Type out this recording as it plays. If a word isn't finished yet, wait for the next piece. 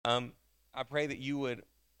I pray that you would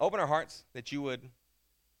open our hearts, that you would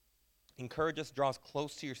encourage us, draw us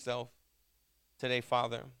close to yourself today,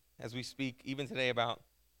 Father, as we speak even today about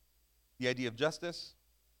the idea of justice.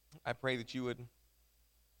 I pray that you would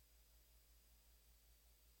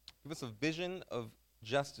give us a vision of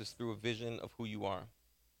justice through a vision of who you are.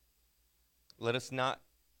 Let us not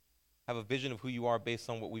have a vision of who you are based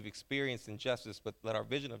on what we've experienced in justice, but let our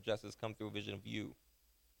vision of justice come through a vision of you.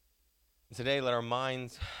 And today, let our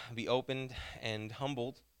minds be opened and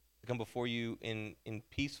humbled to come before you in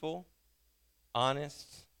peaceful,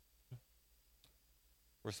 honest,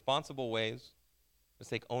 responsible ways, to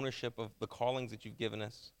take ownership of the callings that you've given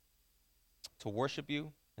us, to worship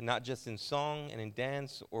you, and not just in song and in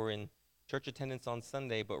dance or in church attendance on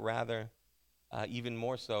Sunday, but rather even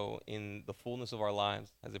more so in the fullness of our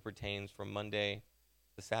lives as it pertains from Monday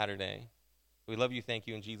to Saturday. We love you. Thank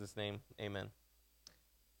you. In Jesus' name, amen.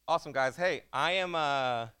 Awesome, guys. Hey, I am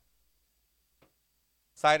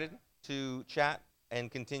excited to chat and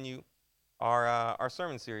continue our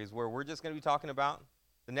sermon series where we're just going to be talking about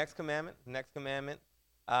the next commandment. The next commandment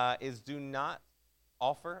is do not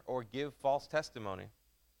offer or give false testimony.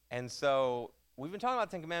 And so we've been talking about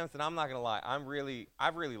 10 Commandments, and I'm not going to lie. I've really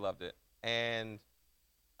loved it. And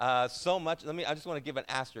so much, I just want to give an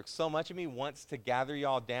asterisk. So much of me wants to gather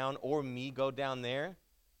y'all down or me go down there.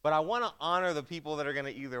 But I want to honor the people that are going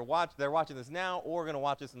to either they're watching this now or going to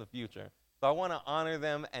watch this in the future. So I want to honor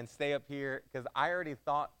them and stay up here because I already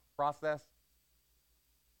process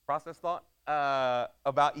thought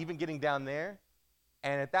about even getting down there.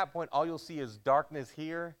 And at that point, all you'll see is darkness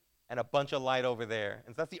here and a bunch of light over there.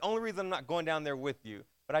 And so that's the only reason I'm not going down there with you.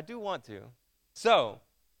 But I do want to. So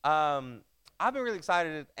I've been really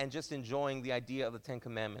excited and just enjoying the idea of the 10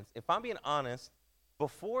 Commandments. If I'm being honest,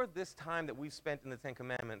 before this time that we've spent in the 10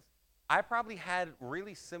 Commandments, I probably had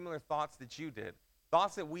really similar thoughts that you did.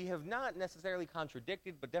 Thoughts that we have not necessarily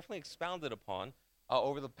contradicted, but definitely expounded upon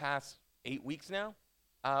over the past 8 weeks now,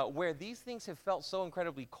 where these things have felt so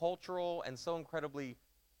incredibly cultural and so incredibly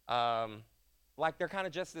like they're kind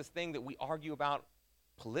of just this thing that we argue about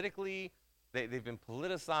politically. They've been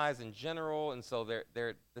politicized in general, and so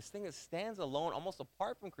they're this thing that stands alone, almost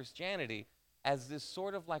apart from Christianity, as this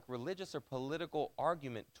sort of like religious or political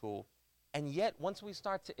argument tool. And yet, once we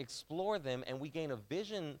start to explore them and we gain a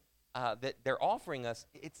vision that they're offering us,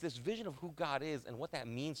 it's this vision of who God is and what that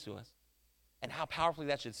means to us, and how powerfully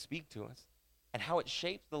that should speak to us, and how it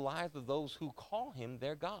shapes the lives of those who call him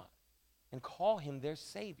their God and call him their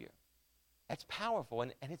Savior. That's powerful,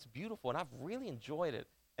 and it's beautiful, and I've really enjoyed it.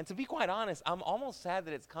 And to be quite honest, I'm almost sad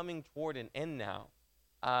that it's coming toward an end now,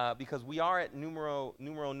 because we are at numero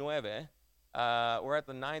nueve. We're at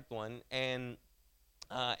the ninth one, and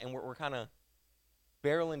we're kind of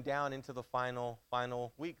barreling down into the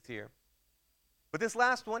final weeks here. But this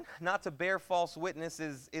last one, not to bear false witness,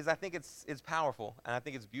 is I think it's powerful, and I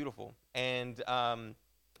think it's beautiful, and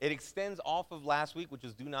it extends off of last week, which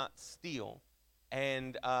is do not steal,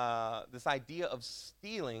 and this idea of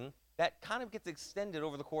stealing that kind of gets extended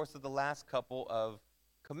over the course of the last couple of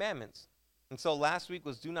commandments. And so last week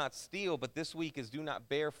was do not steal, but this week is do not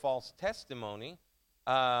bear false testimony.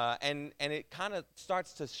 And it kind of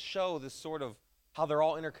starts to show this sort of how they're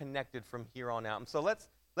all interconnected from here on out. And so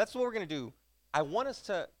that's what we're going to do. I want us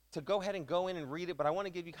to go ahead and go in and read it, but I want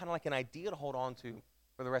to give you kind of like an idea to hold on to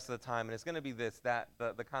for the rest of the time. And it's going to be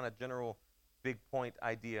the kind of general big point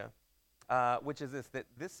idea, which is that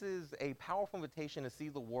this is a powerful invitation to see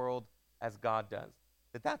the world as God does.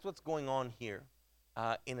 That's what's going on here.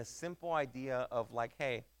 In a simple idea of like,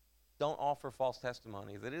 hey, don't offer false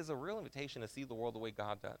testimonies. It is a real invitation to see the world the way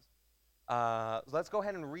God does. So let's go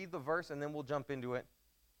ahead and read the verse, and then we'll jump into it.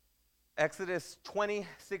 Exodus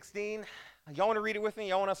 20:16. Y'all want to read it with me?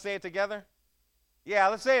 Y'all want to say it together? Yeah,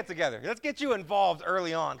 let's say it together. Let's get you involved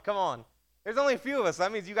early on. Come on. There's only a few of us.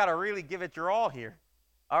 That means you got to really give it your all here.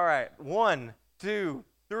 All right. 1, 2,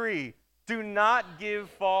 3. Do not give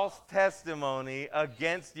false testimony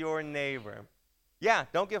against your neighbor. Yeah,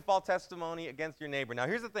 don't give false testimony against your neighbor. Now,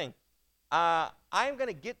 here's the thing. I'm going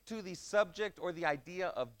to get to the subject or the idea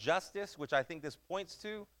of justice, which I think this points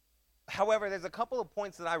to. However, there's a couple of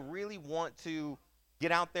points that I really want to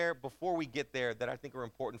get out there before we get there that I think are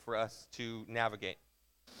important for us to navigate.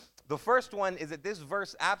 The first one is that this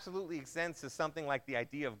verse absolutely extends to something like the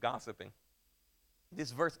idea of gossiping.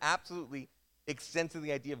 This verse absolutely extends to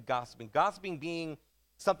the idea of gossiping. Gossiping being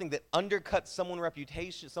something that undercuts someone's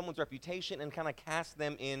reputation and kind of casts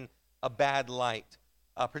them in a bad light,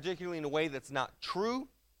 particularly in a way that's not true,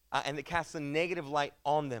 and it casts a negative light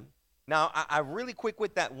on them. Now, I really quick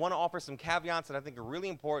with that want to offer some caveats that I think are really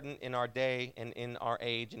important in our day and in our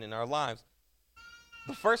age and in our lives.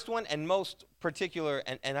 The first one and most particular,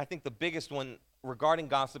 and I think the biggest one regarding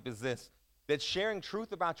gossip is this, that sharing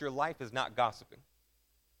truth about your life is not gossiping.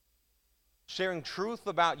 Sharing truth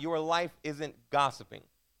about your life isn't gossiping.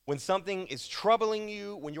 When something is troubling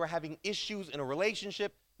you, when you're having issues in a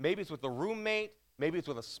relationship, maybe it's with a roommate, maybe it's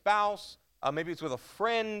with a spouse, maybe it's with a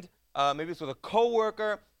friend, maybe it's with a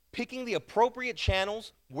coworker, picking the appropriate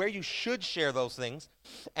channels where you should share those things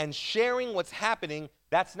and sharing what's happening,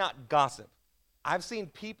 that's not gossip. I've seen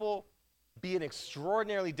people be in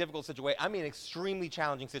extraordinarily difficult situations, I mean extremely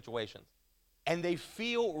challenging situations, and they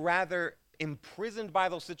feel rather imprisoned by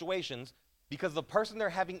those situations because the person they're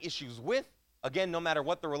having issues with, again, no matter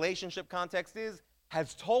what the relationship context is,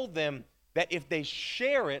 has told them that if they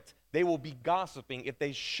share it, they will be gossiping. If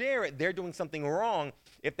they share it, they're doing something wrong.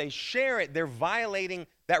 If they share it, they're violating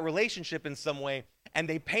that relationship in some way. And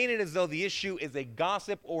they paint it as though the issue is a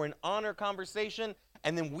gossip or an honor conversation.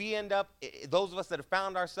 And then we end up, those of us that have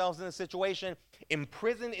found ourselves in a situation,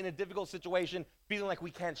 imprisoned in a difficult situation, feeling like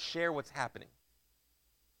we can't share what's happening.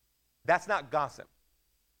 That's not gossip.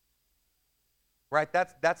 Right?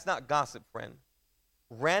 That's not gossip, friend.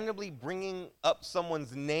 Randomly bringing up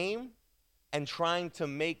someone's name and trying to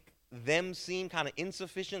make them seem kind of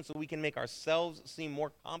insufficient so we can make ourselves seem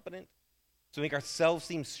more competent, to make ourselves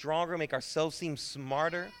seem stronger, make ourselves seem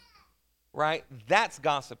smarter, right? That's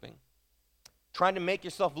gossiping. Trying to make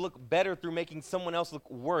yourself look better through making someone else look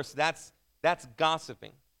worse, that's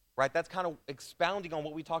gossiping, right? That's kind of expounding on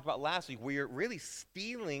what we talked about last week, where you're really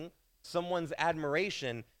stealing someone's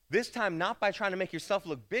admiration, this time not by trying to make yourself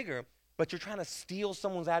look bigger, but you're trying to steal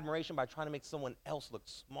someone's admiration by trying to make someone else look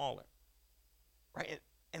smaller, right?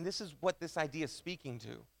 And this is what this idea is speaking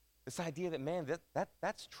to. This idea that, man,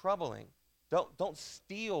 that's troubling. Don't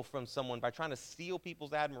steal from someone by trying to steal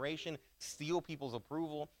people's admiration, steal people's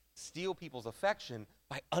approval, steal people's affection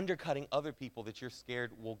by undercutting other people that you're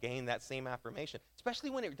scared will gain that same affirmation, especially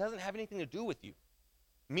when it doesn't have anything to do with you.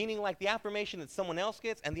 Meaning like the affirmation that someone else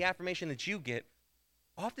gets and the affirmation that you get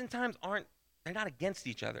oftentimes they're not against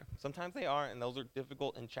each other. Sometimes they are, and those are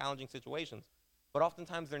difficult and challenging situations, but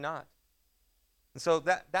oftentimes they're not. And so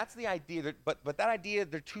that's the idea, but that idea,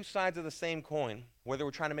 they're two sides of the same coin, whether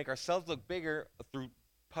we're trying to make ourselves look bigger through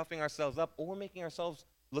puffing ourselves up or making ourselves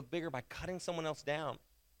look bigger by cutting someone else down.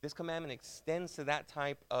 This commandment extends to that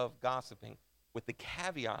type of gossiping with the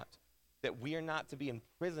caveat that we are not to be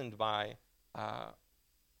imprisoned by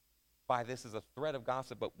this as a threat of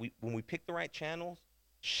gossip, but when we pick the right channels,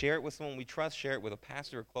 share it with someone we trust, share it with a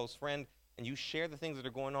pastor or close friend, and you share the things that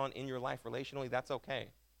are going on in your life relationally, that's okay.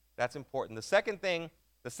 That's important. The second thing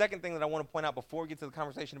that I want to point out before we get to the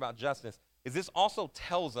conversation about justice is this also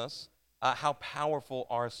tells us how powerful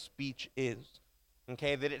our speech is,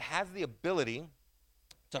 okay? That it has the ability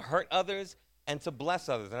to hurt others and to bless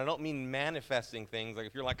others. And I don't mean manifesting things, like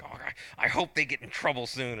if you're like, oh, I hope they get in trouble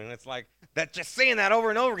soon, and it's like, that just saying that over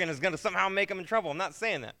and over again is going to somehow make them in trouble. I'm not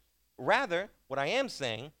saying that. Rather, what I am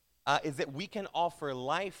saying is that we can offer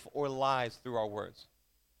life or lies through our words.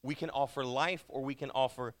 We can offer life or we can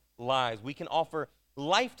offer lies. We can offer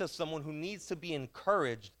life to someone who needs to be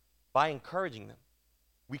encouraged by encouraging them.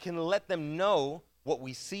 We can let them know what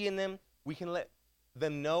we see in them. We can let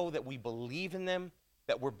them know that we believe in them,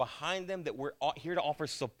 that we're behind them, that we're here to offer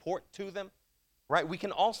support to them, right? We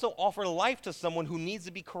can also offer life to someone who needs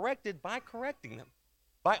to be corrected by correcting them,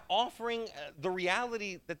 by offering the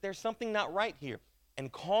reality that there's something not right here.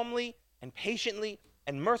 And calmly and patiently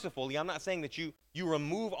and mercifully, I'm not saying that you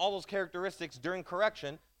remove all those characteristics during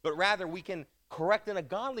correction, but rather we can correct in a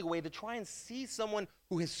godly way to try and see someone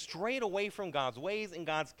who has strayed away from God's ways and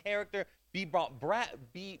God's character be brought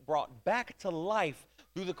back to life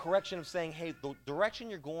through the correction of saying, hey, the direction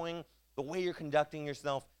you're going, the way you're conducting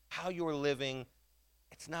yourself, how you're living,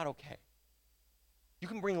 it's not okay. You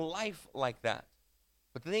can bring life like that.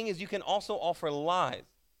 But the thing is, you can also offer lies.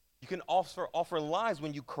 You can offer lies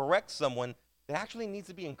when you correct someone that actually needs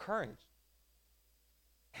to be encouraged.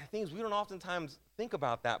 And the thing is, we don't oftentimes think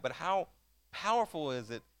about that, but how powerful is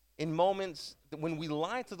it in moments when we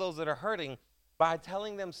lie to those that are hurting by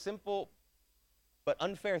telling them simple but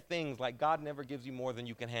unfair things like God never gives you more than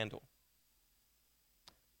you can handle.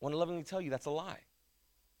 I want to lovingly tell you that's a lie.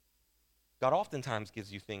 God oftentimes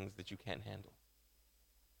gives you things that you can't handle.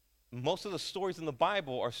 Most of the stories in the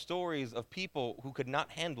Bible are stories of people who could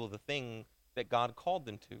not handle the thing that God called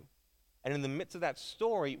them to. And in the midst of that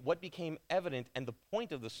story, what became evident and the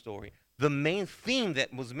point of the story, the main theme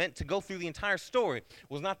that was meant to go through the entire story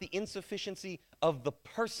was not the insufficiency of the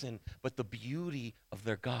person, but the beauty of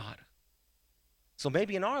their God. So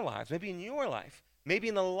maybe in our lives, maybe in your life, maybe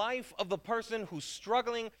in the life of the person who's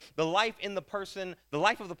struggling, the life of the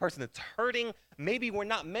person that's hurting. Maybe we're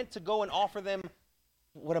not meant to go and offer them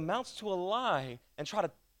what amounts to a lie and try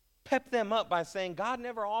to pep them up by saying God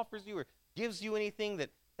never offers you or gives you anything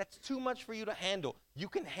that's too much for you to handle. You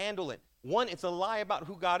can handle it. One, it's a lie about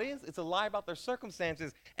who God is. It's a lie about their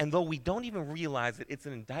circumstances. And though we don't even realize it, it's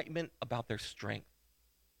an indictment about their strength.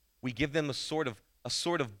 We give them a sort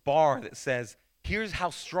of bar that says, here's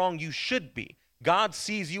how strong you should be. God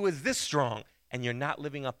sees you as this strong, and you're not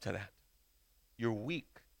living up to that. You're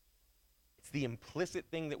weak. It's the implicit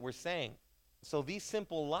thing that we're saying. So these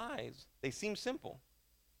simple lies, they seem simple,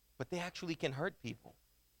 but they actually can hurt people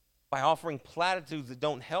by offering platitudes that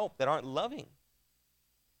don't help, that aren't loving,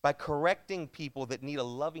 by correcting people that need a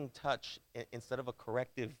loving touch instead of a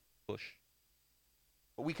corrective push.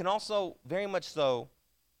 But we can also, very much so,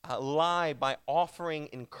 lie by offering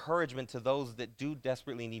encouragement to those that do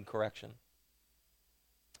desperately need correction.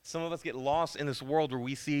 Some of us get lost in this world where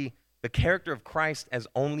we see the character of Christ as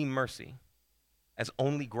only mercy, as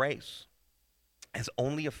only grace, as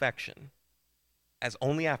only affection, as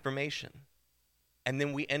only affirmation. And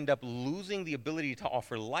then we end up losing the ability to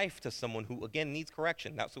offer life to someone who, again, needs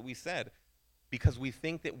correction. That's what we said. Because we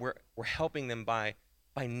think that we're helping them by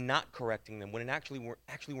not correcting them, when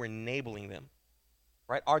we're enabling them.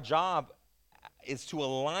 Right? Our job is to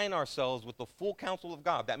align ourselves with the full counsel of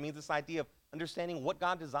God. That means this idea of understanding what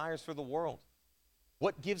God desires for the world,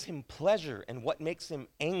 what gives him pleasure and what makes him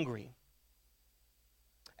angry.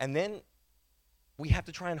 And then we have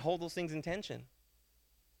to try and hold those things in tension.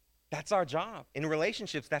 That's our job. In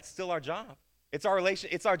relationships, that's still our job. It's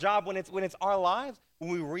our job when it's our lives, when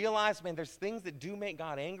we realize, man, there's things that do make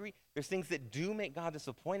God angry. There's things that do make God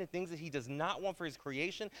disappointed, things that he does not want for his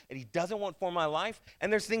creation, that he doesn't want for my life.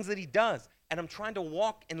 And there's things that he does. And I'm trying to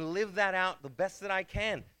walk and live that out the best that I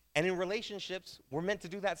can. And in relationships, we're meant to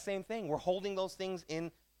do that same thing. We're holding those things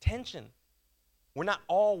in tension. We're not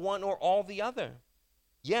all one or all the other.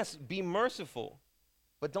 Yes, be merciful,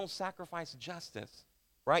 but don't sacrifice justice.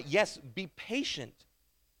 Right? Yes, be patient,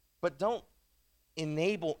 but don't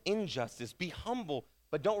enable injustice. Be humble,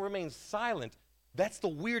 but don't remain silent. That's the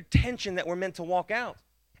weird tension that we're meant to walk out.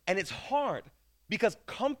 And it's hard because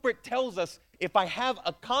comfort tells us if I have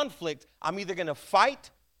a conflict, I'm either going to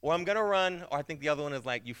fight or I'm going to run, or I think the other one is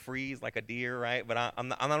like you freeze like a deer, right? But I'm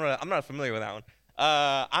not familiar with that one.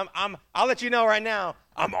 I'll let you know right now,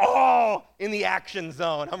 I'm all in the action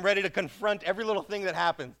zone. I'm ready to confront every little thing that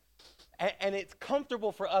happens. And it's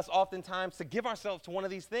comfortable for us oftentimes to give ourselves to one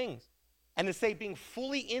of these things and to say being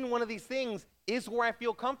fully in one of these things is where I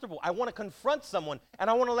feel comfortable. I want to confront someone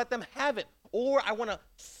and I want to let them have it. Or I want to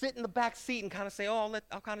sit in the back seat and kind of say, oh,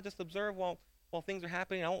 I'll kind of just observe while things are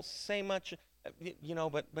happening. I won't say much,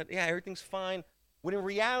 but yeah, everything's fine. When in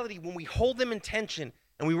reality, when we hold them in tension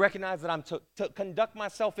and we recognize that I'm to conduct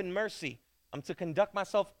myself in mercy, I'm to conduct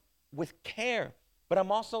myself with care, but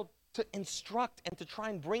I'm also to instruct and to try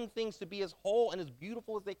and bring things to be as whole and as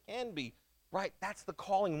beautiful as they can be, right? That's the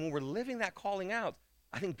calling. When we're living that calling out,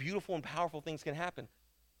 I think beautiful and powerful things can happen.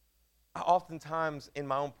 I oftentimes in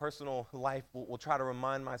my own personal life will try to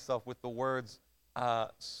remind myself with the words,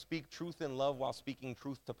 speak truth in love while speaking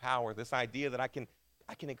truth to power. This idea that I can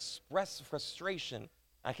express frustration,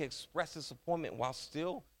 I can express disappointment while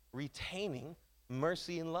still retaining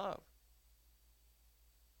mercy and love.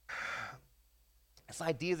 This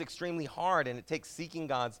idea is extremely hard, and it takes seeking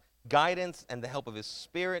God's guidance and the help of his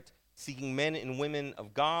Spirit, seeking men and women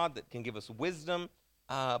of God that can give us wisdom.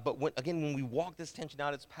 But when we walk this tension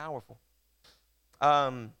out, it's powerful.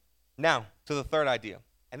 Now, to the third idea.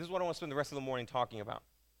 And this is what I want to spend the rest of the morning talking about.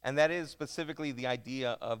 And that is specifically the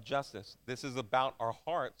idea of justice. This is about our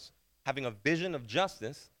hearts having a vision of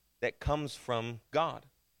justice that comes from God.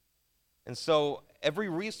 And so every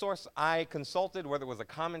resource I consulted, whether it was a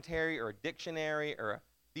commentary or a dictionary or a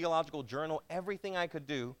theological journal, everything I could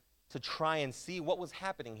do to try and see what was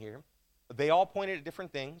happening here, they all pointed at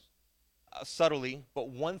different things, subtly, but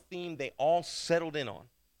one theme they all settled in on.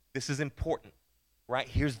 This is important, right?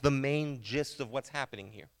 Here's the main gist of what's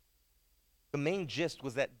happening here. The main gist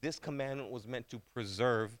was that this commandment was meant to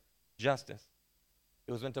preserve justice.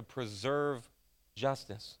 It was meant to preserve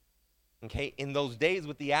justice. Okay, in those days,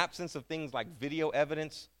 with the absence of things like video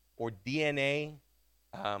evidence or DNA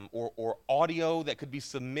or audio that could be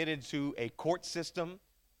submitted to a court system,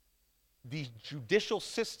 the judicial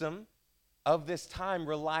system of this time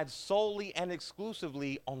relied solely and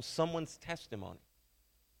exclusively on someone's testimony,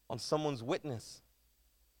 on someone's witness.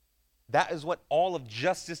 That is what all of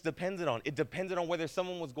justice depended on. It depended on whether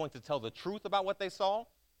someone was going to tell the truth about what they saw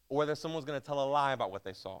or whether someone was going to tell a lie about what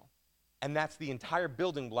they saw. And that's the entire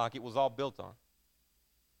building block it was all built on.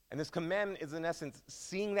 And this commandment is, in essence,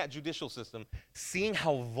 seeing that judicial system, seeing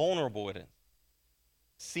how vulnerable it is,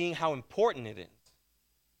 seeing how important it is,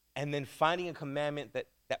 and then finding a commandment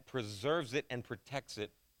that preserves it and protects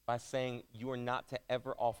it by saying you are not to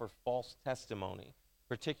ever offer false testimony,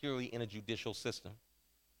 particularly in a judicial system.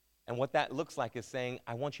 And what that looks like is saying,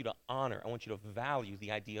 I want you to honor, I want you to value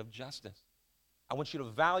the idea of justice. I want you to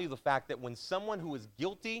value the fact that when someone who is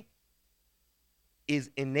guilty is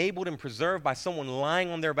enabled and preserved by someone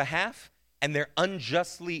lying on their behalf and they're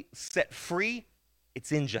unjustly set free,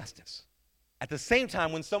 it's injustice. At the same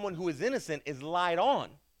time, when someone who is innocent is lied on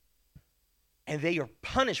and they are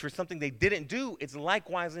punished for something they didn't do, it's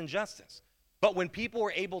likewise injustice. But when people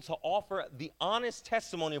are able to offer the honest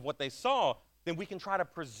testimony of what they saw, then we can try to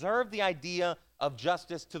preserve the idea of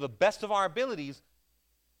justice to the best of our abilities,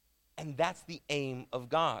 and that's the aim of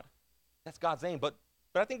God. That's God's aim. But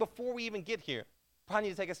I think before we even get here, probably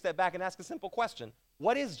need to take a step back and ask a simple question.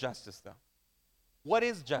 What is justice, though? What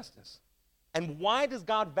is justice? And why does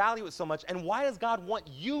God value it so much? And why does God want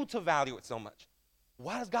you to value it so much?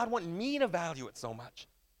 Why does God want me to value it so much?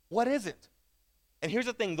 What is it? And here's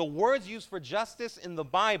the thing. The words used for justice in the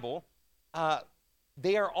Bible,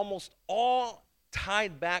 they are almost all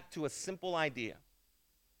tied back to a simple idea.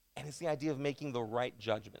 And it's the idea of making the right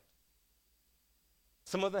judgment.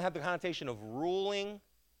 Some of them have the connotation of ruling.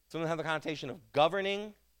 Some of them have the connotation of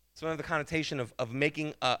governing. Some of them have the connotation of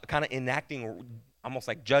making, kind of enacting almost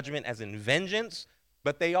like judgment as in vengeance.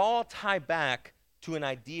 But they all tie back to an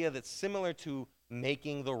idea that's similar to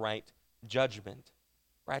making the right judgment.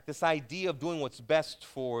 Right? This idea of doing what's best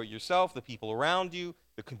for yourself, the people around you,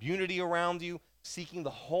 the community around you, seeking the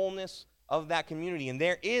wholeness of that community. And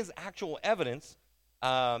there is actual evidence,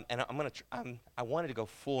 and I wanted to go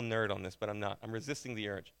full nerd on this, but I'm not. I'm resisting the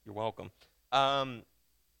urge. You're welcome.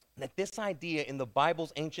 That this idea in the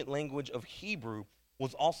Bible's ancient language of Hebrew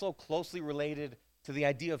was also closely related to the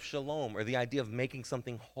idea of shalom, or the idea of making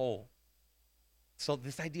something whole. So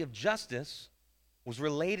this idea of justice was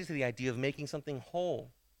related to the idea of making something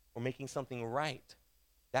whole or making something right.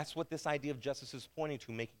 That's what this idea of justice is pointing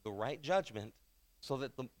to, making the right judgment so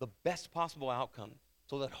that the best possible outcome,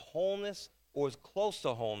 so that wholeness, or as close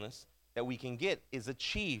to wholeness that we can get, is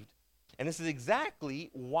achieved. And this is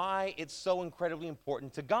exactly why it's so incredibly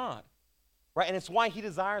important to God, right? And it's why he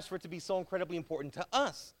desires for it to be so incredibly important to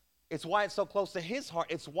us. It's why it's so close to his heart.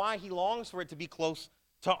 It's why he longs for it to be close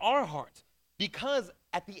to our heart. Because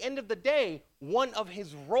at the end of the day, one of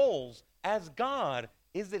his roles as God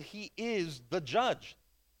is that he is the judge.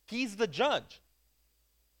 He's the judge.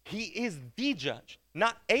 He is the judge,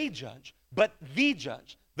 not a judge, but the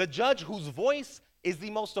judge. The judge whose voice is the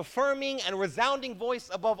most affirming and resounding voice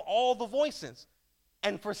above all the voices.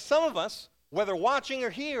 And for some of us, whether watching or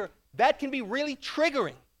here, that can be really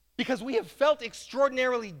triggering because we have felt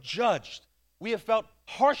extraordinarily judged. We have felt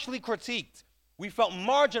harshly critiqued. We felt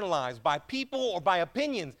marginalized by people or by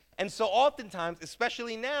opinions. And so oftentimes,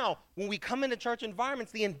 especially now, when we come into church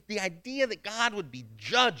environments, the idea that God would be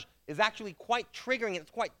judged is actually quite triggering, and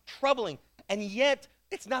it's quite troubling. And yet,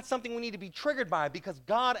 it's not something we need to be triggered by, because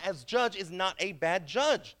God as judge is not a bad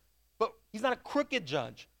judge. But he's not a crooked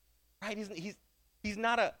judge, right? He's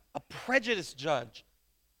not a prejudiced judge.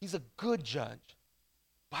 He's a good judge.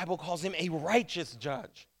 The Bible calls him a righteous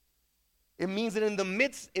judge. It means that in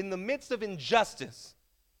the midst of injustice,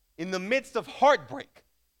 in the midst of heartbreak,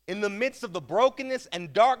 in the midst of the brokenness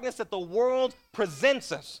and darkness that the world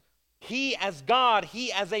presents us, he as God,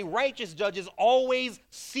 he as a righteous judge is always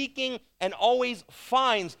seeking and always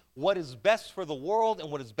finds what is best for the world and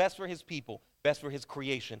what is best for his people, best for his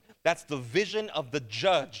creation. That's the vision of the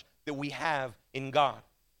judge that we have in God.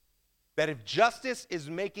 That if justice is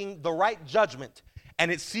making the right judgment and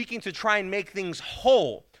it's seeking to try and make things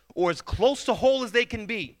whole, or as close to whole as they can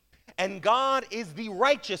be, and God is the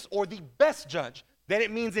righteous or the best judge, then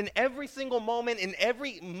it means in every single moment, in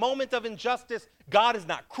every moment of injustice, God is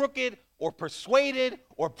not crooked or persuaded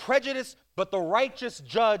or prejudiced, but the righteous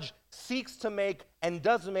judge seeks to make and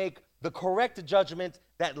does make the correct judgment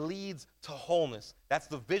that leads to wholeness. That's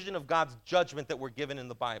the vision of God's judgment that we're given in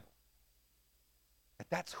the Bible.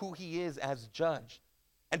 That's who he is as judge.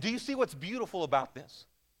 And do you see what's beautiful about this?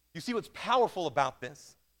 You see what's powerful about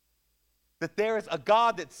this? That there is a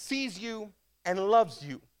God that sees you and loves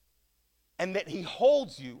you, and that he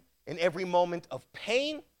holds you in every moment of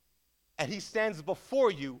pain, and he stands before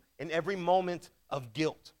you in every moment of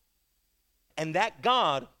guilt. And that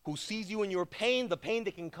God who sees you in your pain, the pain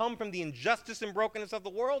that can come from the injustice and brokenness of the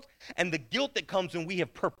world, and the guilt that comes when we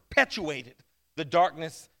have perpetuated the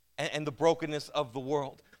darkness and the brokenness of the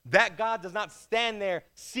world. That God does not stand there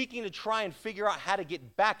seeking to try and figure out how to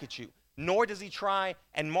get back at you. nor does he try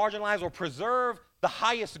and marginalize or preserve the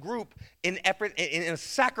highest group in effort, in a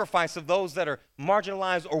sacrifice of those that are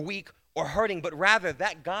marginalized or weak or hurting, but rather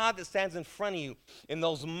that God that stands in front of you in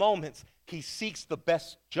those moments, he seeks the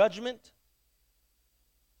best judgment,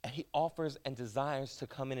 and he offers and desires to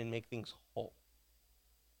come in and make things whole.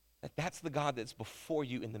 That's the God that's before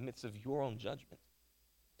you in the midst of your own judgment.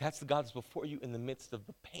 That's the God that's before you in the midst of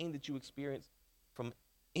the pain that you experience from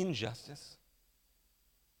injustice.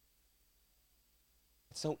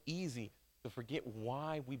 It's so easy to forget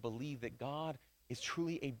why we believe that God is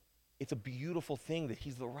truly it's a beautiful thing that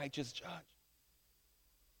he's the righteous judge.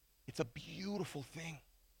 It's a beautiful thing.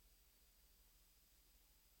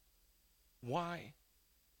 Why?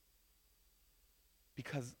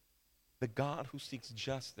 Because the God who seeks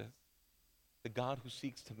justice, the God who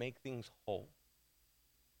seeks to make things whole,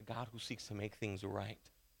 the God who seeks to make things right,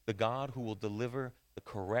 the God who will deliver the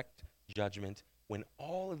correct judgment when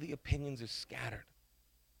all of the opinions are scattered.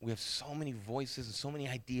 We have so many voices and so many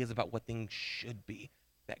ideas about what things should be,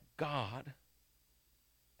 that God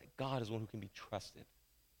is one who can be trusted.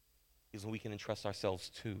 He's one we can entrust ourselves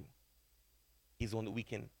to. He's one that we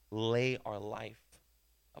can lay our life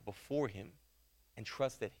before him and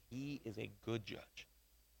trust that he is a good judge.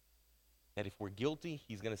 That if we're guilty,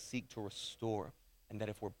 he's going to seek to restore. And that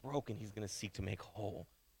if we're broken, he's going to seek to make whole.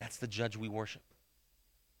 That's the judge we worship.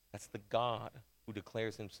 That's the God who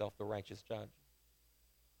declares himself the righteous judge.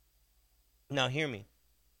 Now, hear me.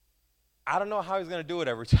 I don't know how he's going to do it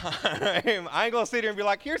every time. I ain't going to sit here and be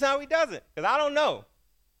like, here's how he does it, because I don't know.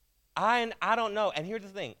 I don't know. And here's the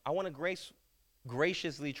thing. I want to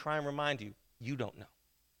graciously try and remind you, you don't know.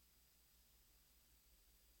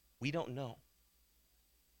 We don't know.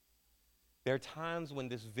 There are times when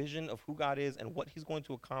this vision of who God is and what he's going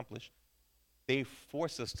to accomplish, they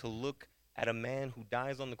force us to look at a man who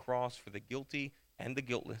dies on the cross for the guilty and the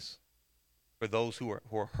guiltless, for those who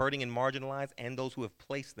are hurting and marginalized and those who have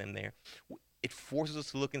placed them there. It forces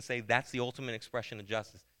us to look and say, that's the ultimate expression of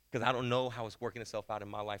justice, because I don't know how it's working itself out in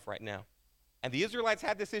my life right now. And the Israelites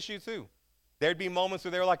had this issue too. There'd be moments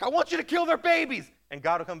where they were like, I want you to kill their babies. And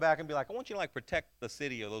God would come back and be like, I want you to protect the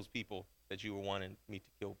city of those people that you were wanting me to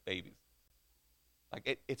kill babies.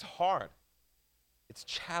 It's hard. It's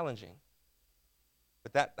challenging.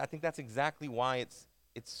 But I think that's exactly why it's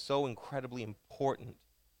so incredibly important,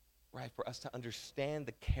 right, for us to understand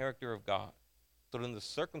the character of God. So that in the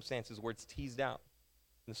circumstances where it's teased out,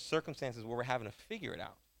 in the circumstances where we're having to figure it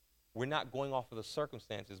out, we're not going off of the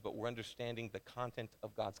circumstances, but we're understanding the content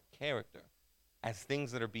of God's character. As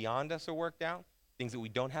things that are beyond us are worked out, things that we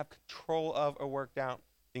don't have control of are worked out,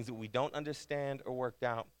 things that we don't understand are worked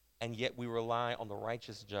out, and yet we rely on the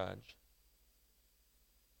righteous judge.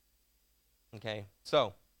 Okay,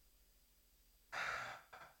 so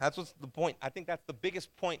that's what's the point. I think that's the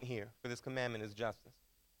biggest point here for this commandment is justice.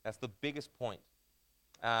 That's the biggest point.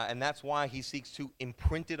 And that's why he seeks to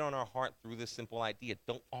imprint it on our heart through this simple idea.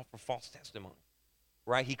 Don't offer false testimony,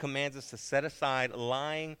 right? He commands us to set aside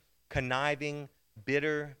lying, conniving,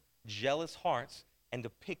 bitter, jealous hearts, and to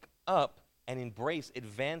pick up and embrace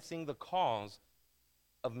advancing the cause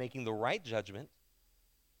of making the right judgment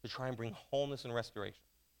to try and bring wholeness and restoration.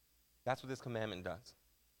 That's what this commandment does.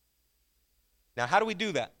 Now, how do we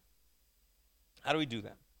do that? How do we do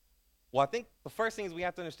that? Well, I think the first thing is we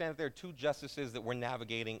have to understand that there are two justices that we're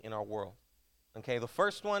navigating in our world. Okay, the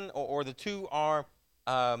first one, or the two, are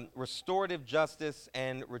restorative justice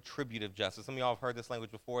and retributive justice. Some of y'all have heard this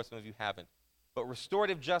language before, some of you haven't. But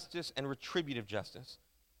restorative justice and retributive justice,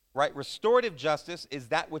 right? Restorative justice is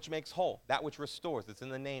that which makes whole, that which restores. It's in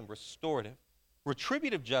the name, restorative.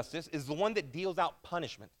 Retributive justice is the one that deals out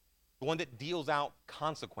punishment, the one that deals out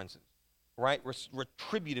consequences, right?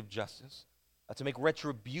 Retributive justice, to make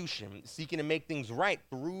retribution, seeking to make things right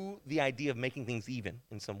through the idea of making things even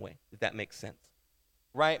in some way, if that makes sense.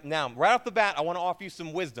 Right now, right off the bat, I want to offer you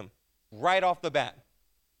some wisdom. Right off the bat.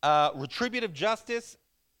 Retributive justice,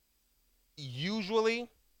 usually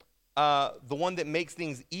the one that makes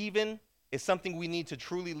things even, is something we need to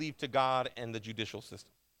truly leave to God and the judicial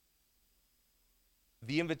system.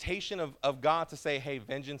 The invitation of God to say, hey,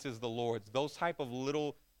 vengeance is the Lord's, those type of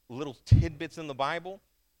little tidbits in the Bible,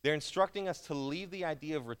 they're instructing us to leave the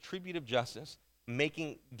idea of retributive justice,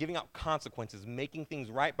 giving out consequences, making things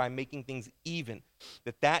right by making things even.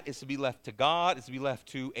 That is to be left to God, is to be left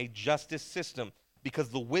to a justice system, because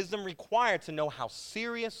the wisdom required to know how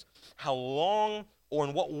serious, how long, or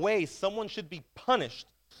in what way someone should be punished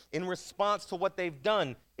in response to what they've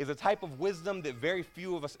done is a type of wisdom that very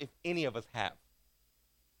few of us, if any of us, have.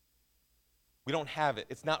 We don't have it.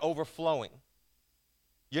 It's not overflowing.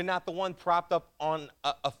 You're not the one propped up on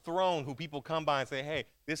a throne who people come by and say, hey,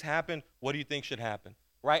 this happened. What do you think should happen?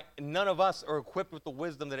 Right? None of us are equipped with the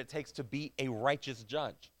wisdom that it takes to be a righteous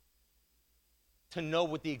judge, to know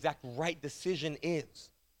what the exact right decision is,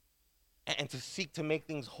 and to seek to make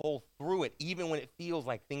things whole through it, even when it feels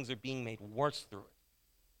like things are being made worse through it.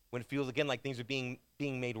 When it feels, again, like things are being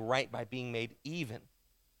made right by being made even.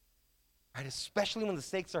 Right? Especially when the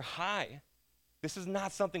stakes are high. This is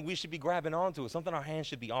not something we should be grabbing onto. It's something our hands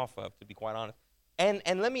should be off of, to be quite honest. And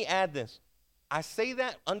let me add this. I say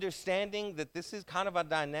that understanding that this is kind of a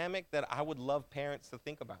dynamic that I would love parents to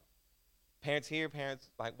think about. Parents here, parents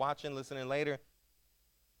like watching, listening later.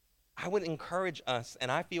 I would encourage us,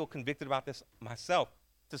 and I feel convicted about this myself,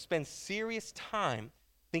 to spend serious time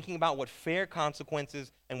thinking about what fair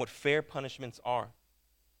consequences and what fair punishments are.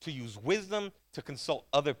 To use wisdom, to consult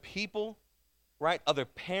other people, right? Other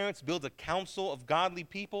parents, build a council of godly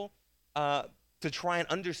people to try and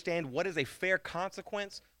understand what is a fair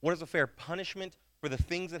consequence, what is a fair punishment for the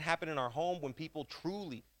things that happen in our home when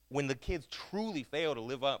the kids truly fail to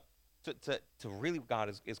live up to really what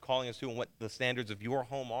God is calling us to and what the standards of your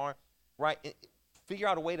home are, right? Figure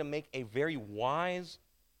out a way to make a very wise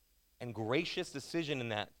and gracious decision in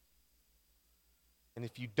that. And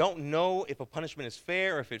if you don't know if a punishment is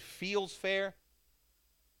fair or if it feels fair,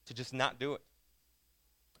 to just not do it.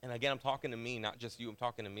 And again, I'm talking to me, not just you, I'm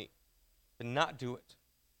talking to me. To not do it.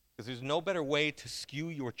 Because there's no better way to skew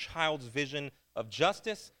your child's vision of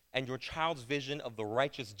justice and your child's vision of the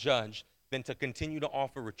righteous judge than to continue to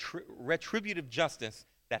offer retributive justice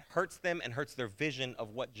that hurts them and hurts their vision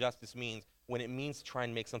of what justice means when it means to try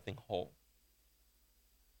and make something whole.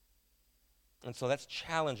 And so that's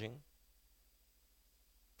challenging.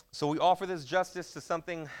 So we offer this justice to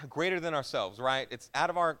something greater than ourselves, right? It's out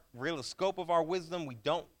of our real scope of our wisdom. We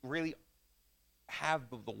don't really have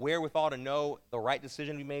the wherewithal to know the right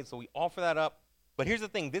decision to be made, so we offer that up. But here's the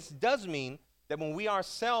thing. This does mean that when we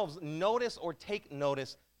ourselves notice or take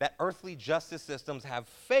notice that earthly justice systems have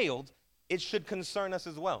failed, it should concern us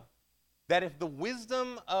as well. That if the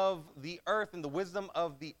wisdom of the earth and the wisdom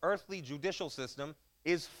of the earthly judicial system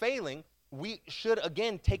is failing, we should,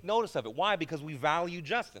 again, take notice of it. Why? Because we value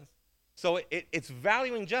justice. So it's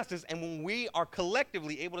valuing justice, and when we are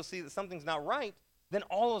collectively able to see that something's not right, then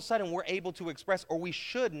all of a sudden we're able to express, or we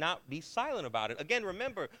should not be silent about it. Again,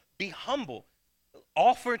 remember, be humble.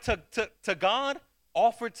 Offer to God,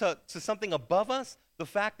 offer to something above us, the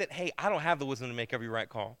fact that, hey, I don't have the wisdom to make every right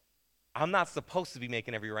call. I'm not supposed to be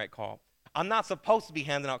making every right call. I'm not supposed to be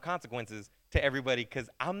handing out consequences to everybody because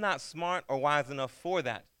I'm not smart or wise enough for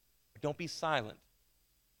that. Don't be silent.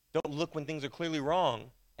 Don't look when things are clearly wrong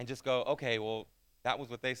and just go, okay, well, that was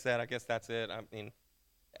what they said. I guess that's it. I mean,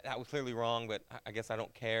 that was clearly wrong, but I guess I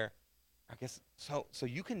don't care. I guess so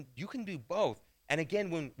you can do both. And again,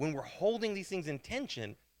 when we're holding these things in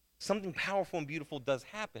tension, something powerful and beautiful does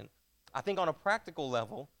happen. I think on a practical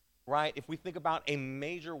level, right, if we think about a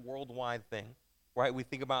major worldwide thing, right, we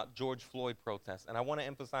think about George Floyd protests. And I want to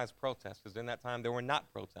emphasize protests because during that time there were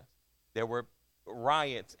not protests. There were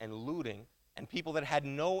riots and looting and people that had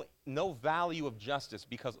no value of justice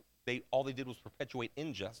because all they did was perpetuate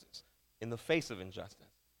injustice in the face of injustice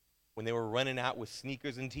when they were running out with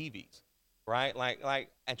sneakers and TVs, right? Like,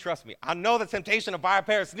 and trust me, I know the temptation to buy a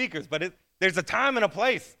pair of sneakers, but there's a time and a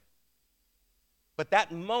place. But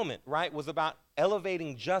that moment, right, was about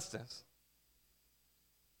elevating justice.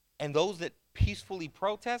 And those that peacefully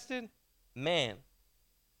protested, man,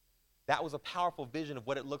 that was a powerful vision of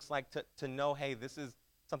what it looks like to know, hey, this is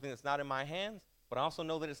something that's not in my hands, but I also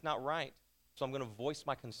know that it's not right. So I'm going to voice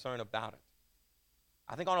my concern about it.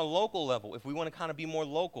 I think on a local level, if we want to kind of be more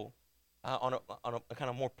local, on a kind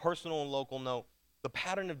of more personal and local note, the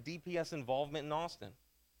pattern of DPS involvement in Austin,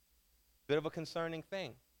 bit of a concerning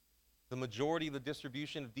thing. The majority of the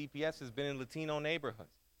distribution of DPS has been in Latino neighborhoods.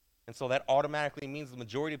 And so that automatically means the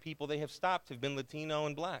majority of people they have stopped have been Latino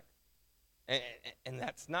and black. And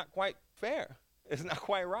that's not quite fair. It's not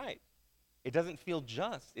quite right. It doesn't feel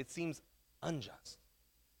just. It seems unjust.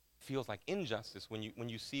 It feels like injustice when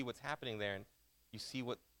you see what's happening there and you see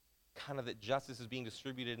what kind of that justice is being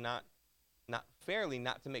distributed not fairly,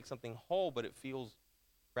 not to make something whole, but it feels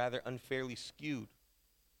rather unfairly skewed.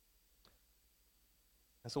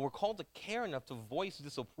 And so we're called to care enough to voice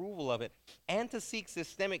disapproval of it and to seek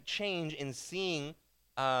systemic change in seeing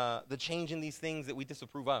the change in these things that we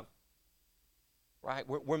disapprove of. Right?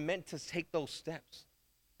 We're meant to take those steps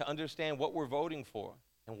to understand what we're voting for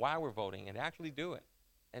and why we're voting and actually do it.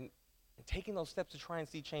 And taking those steps to try and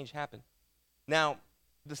see change happen. Now,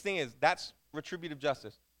 this thing is, that's retributive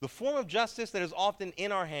justice. The form of justice that is often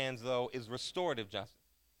in our hands, though, is restorative justice.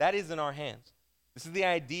 That is in our hands. This is the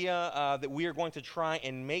idea that we are going to try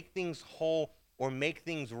and make things whole or make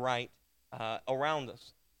things right around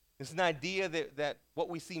us. This is an idea that what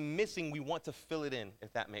we see missing, we want to fill it in,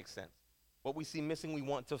 if that makes sense. What we see missing, we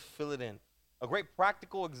want to fill it in. A great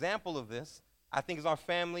practical example of this, I think, is our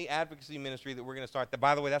family advocacy ministry that we're going to start.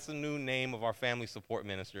 By the way, that's the new name of our family support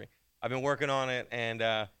ministry. I've been working on it,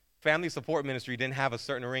 and family support ministry didn't have a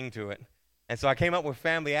certain ring to it. And so I came up with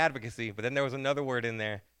family advocacy, but then there was another word in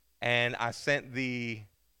there, and I sent the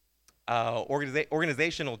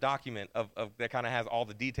organizational document of that kind of has all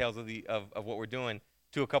the details of what we're doing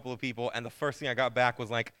to a couple of people, and the first thing I got back was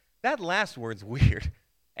like, that last word's weird.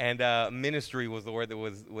 And ministry was the word that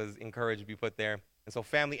was encouraged to be put there. And so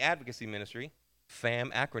family advocacy ministry,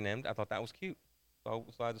 FAM acronymed, I thought that was cute. So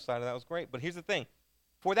I decided that was great. But here's the thing.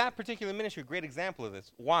 For that particular ministry, a great example of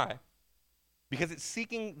this. Why? Because it's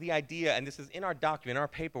seeking the idea, and this is in our document, in our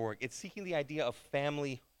paperwork, it's seeking the idea of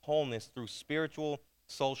family wholeness through spiritual,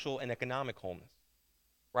 social, and economic wholeness.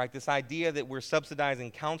 Right? This idea that we're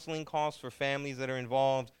subsidizing counseling costs for families that are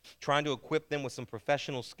involved, trying to equip them with some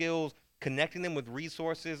professional skills, connecting them with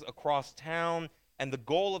resources across town. And the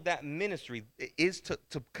goal of that ministry is to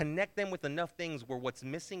connect them with enough things where what's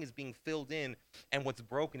missing is being filled in and what's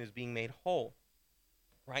broken is being made whole.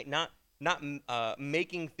 Right? Not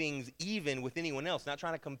making things even with anyone else, not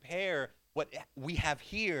trying to compare what we have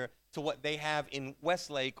here to what they have in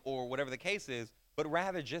Westlake or whatever the case is, but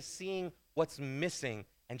rather just seeing what's missing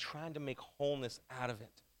and trying to make wholeness out of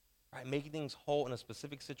it, right? Making things whole in a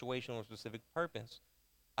specific situation or a specific purpose.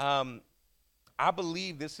 I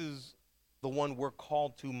believe this is the one we're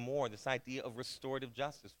called to more, this idea of restorative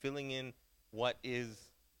justice, filling in what is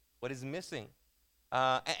missing.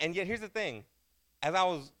 And yet here's the thing. As I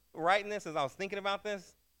was writing this, as I was thinking about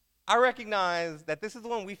this, I recognize that this is the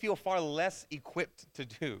one we feel far less equipped to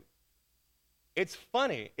do. It's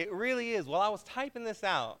funny. It really is. While I was typing this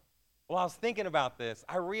out, while I was thinking about this,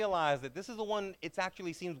 I realized that this is the one it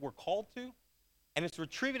actually seems we're called to, and it's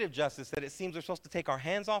retributive justice that it seems we're supposed to take our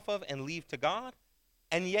hands off of and leave to God,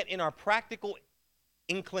 and yet in our practical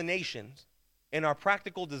inclinations, in our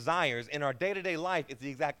practical desires, in our day-to-day life, it's the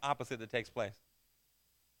exact opposite that takes place.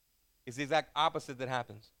 It's the exact opposite that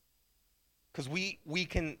happens. Because we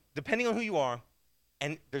can, depending on who you are,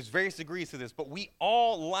 and there's various degrees to this, but we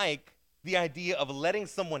all like the idea of letting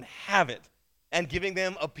someone have it and giving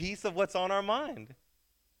them a piece of what's on our mind.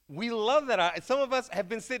 We love that. Some of us have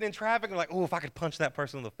been sitting in traffic and like, oh, if I could punch that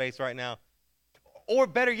person in the face right now. Or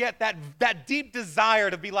better yet, that deep desire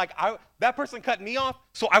to be like, that person cut me off,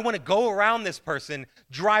 so I want to go around this person,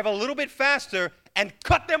 drive a little bit faster, and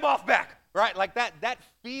cut them off back. Right? Like that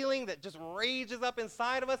feeling that just rages up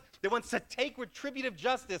inside of us that wants to take retributive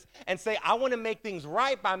justice and say, I want to make things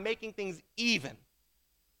right by making things even.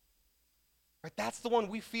 Right? That's the one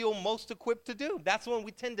we feel most equipped to do. That's the one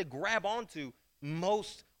we tend to grab onto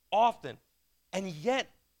most often. And yet,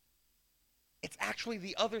 it's actually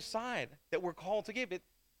the other side that we're called to give.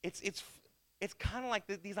 It's kind of like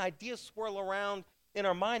these ideas swirl around in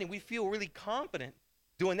our mind, and we feel really confident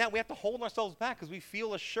doing that. We have to hold ourselves back because we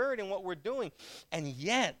feel assured in what we're doing. And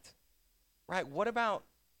yet, right, what about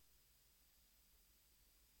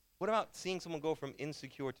seeing someone go from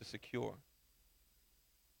insecure to secure?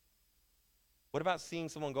 What about seeing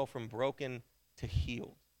someone go from broken to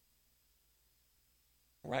healed?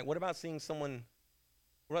 Right? What about seeing someone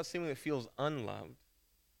that feels unloved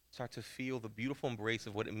start to feel the beautiful embrace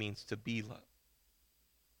of what it means to be loved?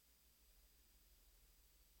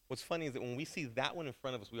 What's funny is that when we see that one in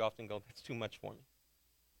front of us, we often go, that's too much for me.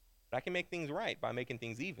 But I can make things right by making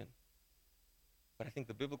things even. But I think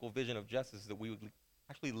the biblical vision of justice is that we would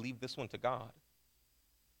actually leave this one to God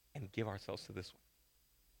and give ourselves to this one.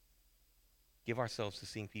 Give ourselves to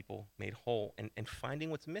seeing people made whole and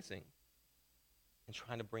finding what's missing and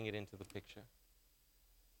trying to bring it into the picture.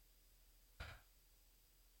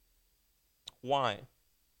 Why?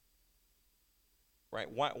 Right?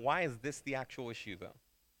 Why is this the actual issue, though?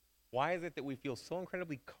 Why is it that we feel so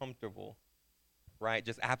incredibly comfortable, right,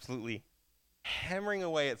 just absolutely hammering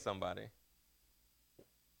away at somebody?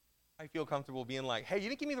 I feel comfortable being like, hey, you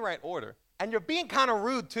didn't give me the right order. And you're being kind of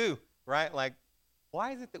rude, too, right? Like,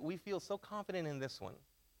 why is it that we feel so confident in this one,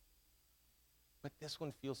 but this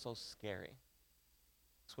one feels so scary?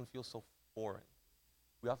 This one feels so foreign.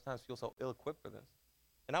 We oftentimes feel so ill-equipped for this.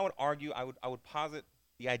 And I would argue, I would posit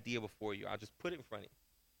the idea before you. I'll just put it in front of you,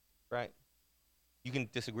 right? You can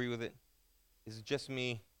disagree with it. Is it just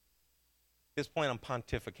me? At this point, I'm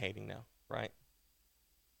pontificating now, right?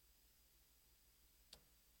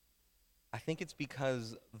 I think it's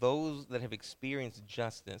because those that have experienced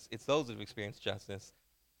justice, it's those that have experienced justice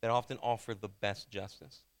that often offer the best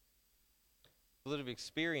justice. those that have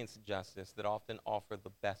experienced justice that often offer the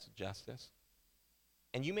best justice.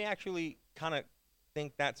 And you may actually kind of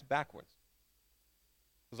think that's backwards.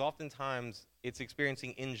 Because oftentimes it's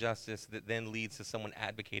experiencing injustice that then leads to someone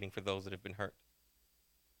advocating for those that have been hurt.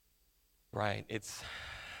 Right? It's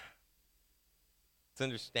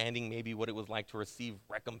understanding maybe what it was like to receive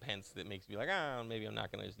recompense that makes you like, maybe I'm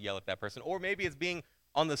not going to just yell at that person. Or maybe it's being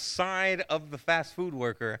on the side of the fast food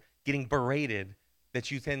worker getting berated that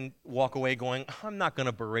you then walk away going, I'm not going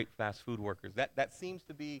to berate fast food workers. That seems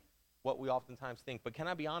to be what we oftentimes think. But can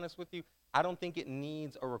I be honest with you? I don't think it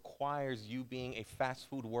needs or requires you being a fast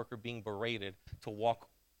food worker being berated to walk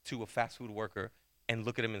to a fast food worker and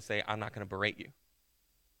look at him and say, I'm not going to berate you.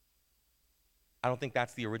 I don't think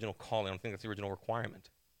that's the original calling. I don't think that's the original requirement.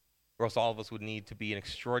 Or else all of us would need to be in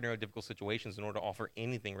extraordinarily difficult situations in order to offer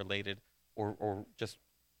anything related or just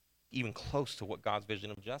even close to what God's vision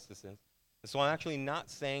of justice is. And so I'm actually not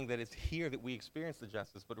saying that it's here that we experience the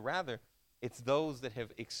justice, but rather it's those that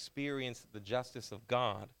have experienced the justice of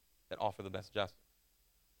God that offer the best justice.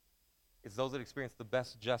 It's those that experience the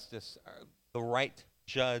best justice, the right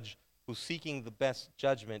judge who's seeking the best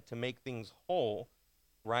judgment to make things whole,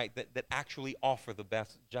 right, that actually offer the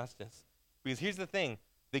best justice. Because here's the thing,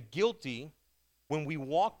 the guilty, when we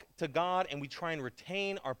walk to God and we try and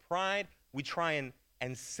retain our pride, we try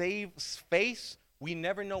and save face, we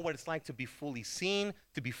never know what it's like to be fully seen,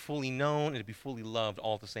 to be fully known, and to be fully loved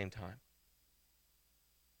all at the same time.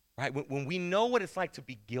 Right? When we know what it's like to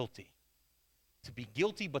be guilty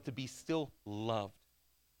but to be still loved,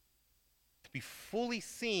 to be fully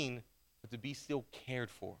seen but to be still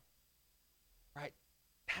cared for, right?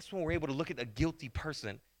 That's when we're able to look at a guilty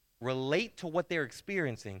person, relate to what they're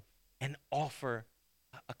experiencing, and offer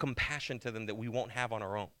a compassion to them that we won't have on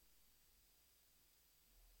our own.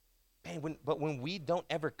 Man, but when we don't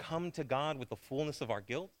ever come to God with the fullness of our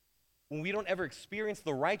guilt, when we don't ever experience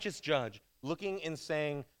the righteous judge looking and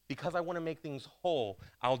saying, because I want to make things whole,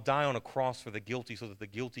 I'll die on a cross for the guilty so that the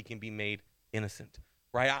guilty can be made innocent,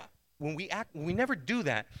 right? When we never do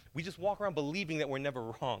that, we just walk around believing that we're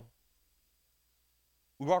never wrong.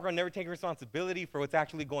 We walk around never taking responsibility for what's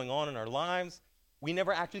actually going on in our lives. We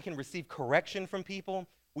never actually can receive correction from people.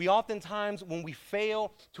 We oftentimes, when we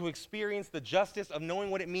fail to experience the justice of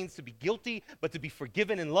knowing what it means to be guilty, but to be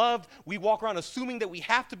forgiven and loved, we walk around assuming that we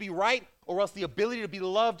have to be right, or else the ability to be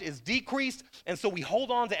loved is decreased. And so we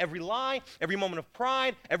hold on to every lie, every moment of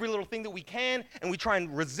pride, every little thing that we can, and we try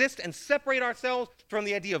and resist and separate ourselves from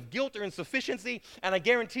the idea of guilt or insufficiency. And I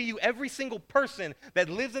guarantee you, every single person that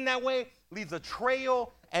lives in that way leaves a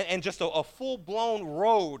trail and just a full-blown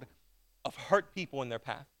road of hurt people in their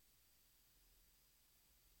path.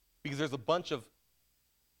 Because there's a bunch of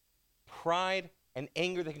pride and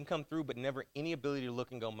anger that can come through, but never any ability to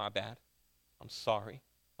look and go, my bad. I'm sorry.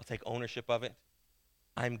 I'll take ownership of it.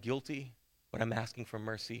 I'm guilty, but I'm asking for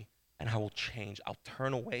mercy, and I will change. I'll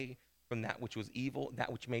turn away from that which was evil,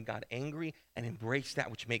 that which made God angry, and embrace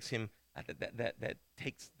that which makes him, that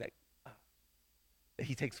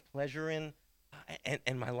he takes pleasure in,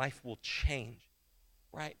 and my life will change,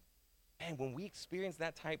 right? And when we experience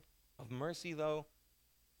that type of mercy, though,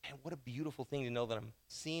 man, what a beautiful thing to know that I'm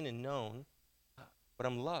seen and known, but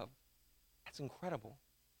I'm loved. That's incredible.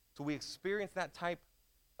 So we experience that type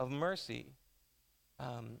of mercy,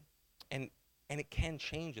 and it can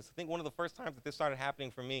change us. I think one of the first times that this started happening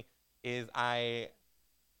for me is I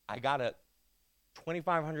got a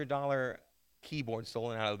 $2,500 keyboard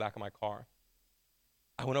stolen out of the back of my car.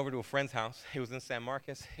 I went over to a friend's house. It was in San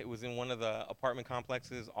Marcos. It was in one of the apartment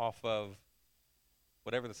complexes off of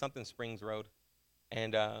whatever, the something Springs Road.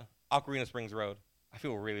 And Ocarina Springs Road. I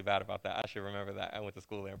feel really bad about that. I should remember that. I went to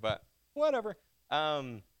school there, but whatever.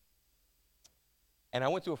 And I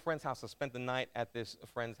went to a friend's house. I spent the night at this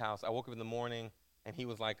friend's house. I woke up in the morning, and he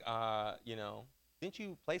was like, didn't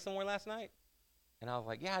you play somewhere last night? And I was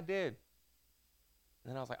like, yeah, I did.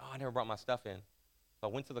 And then I was like, I never brought my stuff in. So I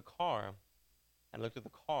went to the car, and looked at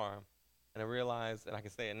the car, and I realized, and I can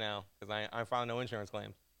say it now, because I filed no insurance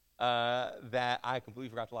claims, that I completely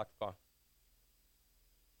forgot to lock the car.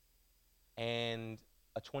 And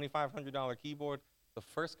a $2,500 keyboard, the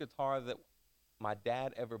first guitar that my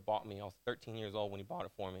dad ever bought me. I was 13 years old when he bought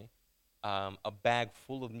it for me. A bag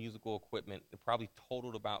full of musical equipment. It probably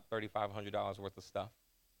totaled about $3,500 worth of stuff,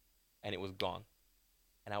 and it was gone.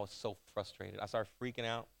 And I was so frustrated. I started freaking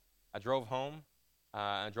out. I drove home.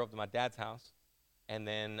 I drove to my dad's house, and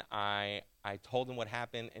then I told him what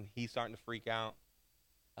happened, and he's starting to freak out.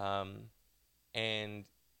 And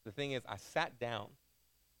the thing is, I sat down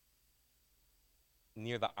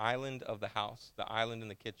near the island of the house, the island in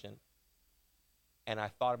the kitchen, and I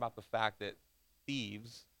thought about the fact that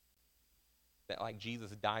thieves that like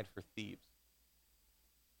Jesus died for thieves,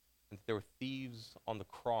 and that there were thieves on the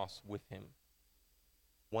cross with him,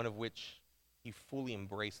 one of which he fully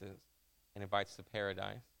embraces and invites to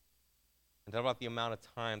paradise. And talk about the amount of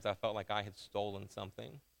times I felt like I had stolen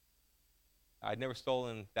something. I'd never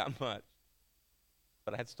stolen that much,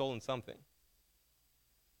 but I had stolen something.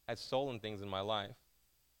 I had stolen things in my life.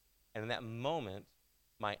 And in that moment,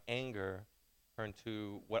 my anger turned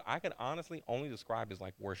to what I could honestly only describe as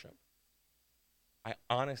like worship. I,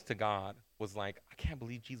 honest to God, was like, I can't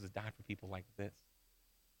believe Jesus died for people like this.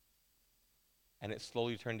 And it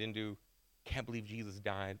slowly turned into, can't believe Jesus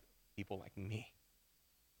died for people like me.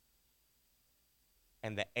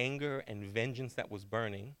 And the anger and vengeance that was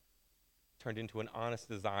burning turned into an honest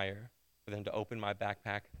desire for them to open my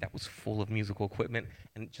backpack that was full of musical equipment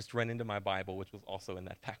and just run into my Bible, which was also in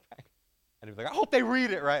that backpack. And it was like, I hope they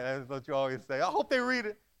read it, right? That's what you always say. I hope they read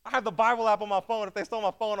it. I have the Bible app on my phone. If they stole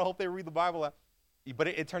my phone, I hope they read the Bible app. But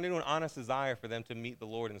it turned into an honest desire for them to meet the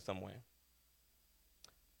Lord in some way.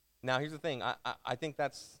 Now, here's the thing. I think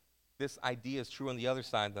this idea is true on the other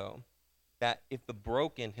side, though, that if the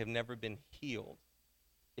broken have never been healed,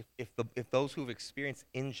 if those who have experienced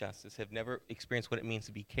injustice have never experienced what it means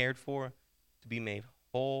to be cared for, to be made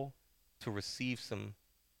whole, to receive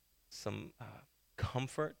some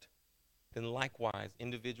comfort, then likewise,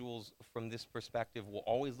 individuals from this perspective will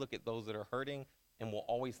always look at those that are hurting and will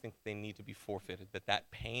always think they need to be forfeited,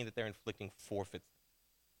 that pain that they're inflicting forfeits them,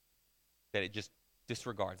 that it just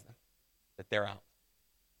disregards them, that they're out.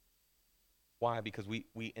 Why? Because we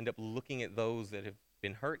end up looking at those that have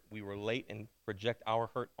been hurt. We relate and project our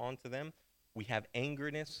hurt onto them. We have anger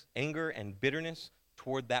and bitterness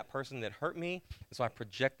toward that person that hurt me. And so I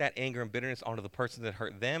project that anger and bitterness onto the person that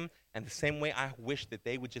hurt them. And the same way I wish that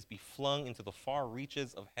they would just be flung into the far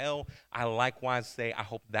reaches of hell, I likewise say I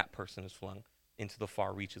hope that person is flung into the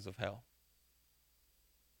far reaches of hell.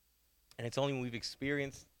 And it's only when we've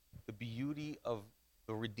experienced the beauty of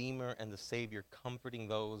the Redeemer and the Savior comforting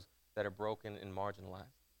those that are broken and marginalized.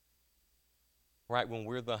 Right, when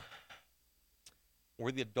we're the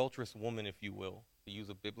adulterous woman, if you will, to use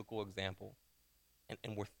a biblical example,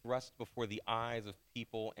 and we're thrust before the eyes of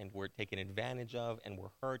people, and we're taken advantage of, and we're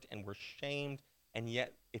hurt, and we're shamed, and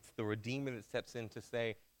yet it's the Redeemer that steps in to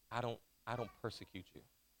say, I don't persecute you.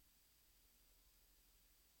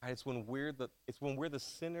 Right, it's when we're the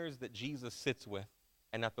sinners that Jesus sits with,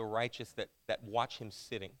 and not the righteous that watch him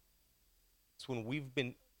sitting. It's when we've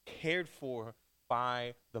been cared for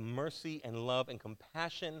by the mercy and love and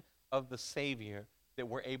compassion of the Savior that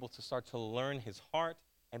we're able to start to learn his heart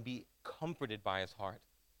and be comforted by his heart.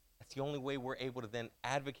 That's the only way we're able to then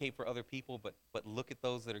advocate for other people, but look at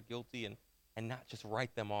those that are guilty and not just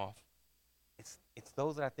write them off. It's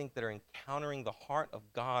those that I think that are encountering the heart of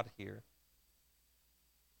God here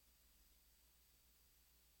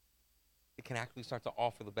that can actually start to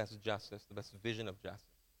offer the best justice, the best vision of justice.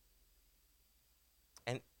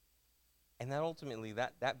 And that ultimately,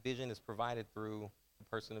 that vision is provided through the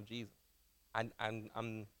person of Jesus.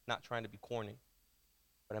 I'm not trying to be corny,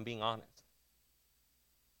 but I'm being honest.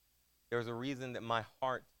 There's a reason that my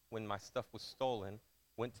heart, when my stuff was stolen,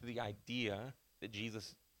 went to the idea that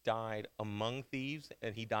Jesus died among thieves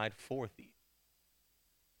and he died for thieves.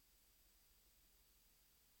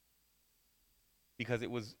 Because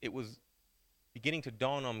it was beginning to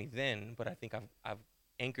dawn on me then, but I think I've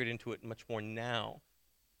anchored into it much more now,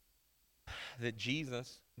 that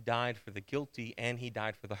Jesus died for the guilty and he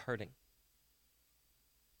died for the hurting.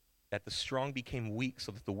 That the strong became weak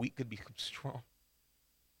so that the weak could become strong.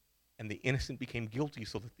 And the innocent became guilty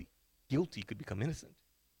so that the guilty could become innocent.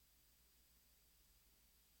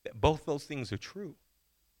 That both those things are true.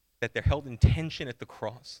 That they're held in tension at the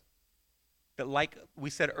cross. That, like we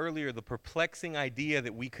said earlier, the perplexing idea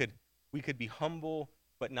that we could be humble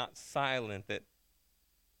but not silent, that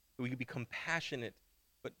we could be compassionate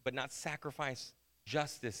but not sacrifice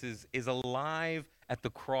justice is alive at the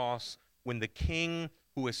cross when the King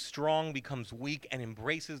who is strong becomes weak and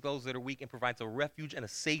embraces those that are weak and provides a refuge and a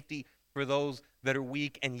safety for those that are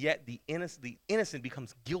weak, and yet the innocent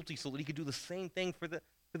becomes guilty so that he could do the same thing for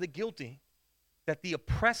the guilty. That the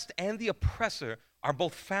oppressed and the oppressor are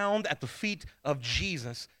both found at the feet of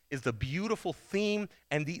Jesus is the beautiful theme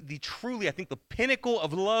and the truly, I think, the pinnacle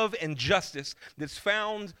of love and justice that's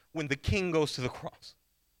found when the King goes to the cross.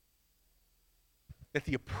 That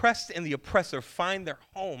the oppressed and the oppressor find their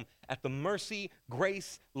home at the mercy,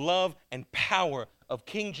 grace, love, and power of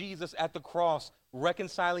King Jesus at the cross,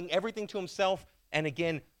 reconciling everything to himself and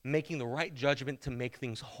again, making the right judgment to make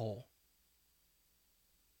things whole.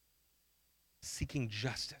 Seeking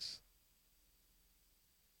justice.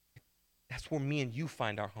 That's where me and you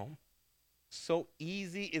find our home. So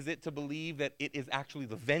easy is it to believe that it is actually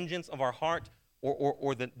the vengeance of our heart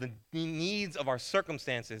or the needs of our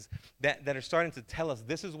circumstances that are starting to tell us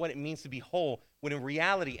this is what it means to be whole, when in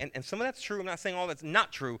reality, and some of that's true, I'm not saying all that's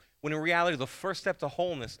not true, when in reality the first step to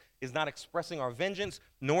wholeness is not expressing our vengeance,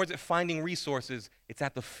 nor is it finding resources. It's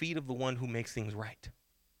at the feet of the one who makes things right.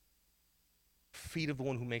 Feet of the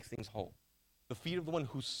one who makes things whole. The feet of the one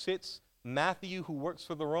who sits, Matthew, who works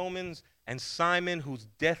for the Romans, and Simon, who's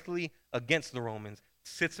deathly against the Romans,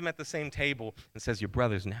 sits them at the same table and says, "You're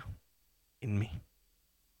brothers now in me."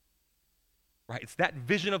 Right? It's that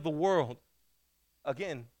vision of the world.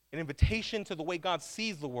 Again, an invitation to the way God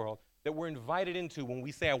sees the world that we're invited into when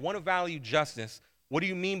we say, I want to value justice. What do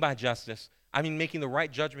you mean by justice? I mean making the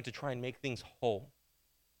right judgment to try and make things whole.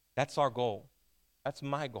 That's our goal. That's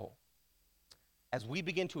my goal. As we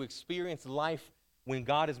begin to experience life when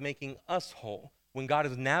God is making us whole, when God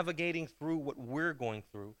is navigating through what we're going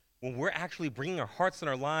through, when we're actually bringing our hearts and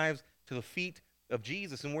our lives to the feet of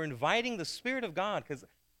Jesus, and we're inviting the Spirit of God, because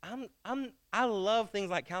I love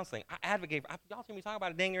things like counseling. I advocate. Y'all hear me talk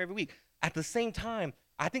about it dang near every week. At the same time,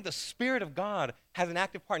 I think the Spirit of God has an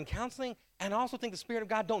active part in counseling, and I also think the Spirit of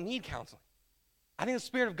God don't need counseling. I think the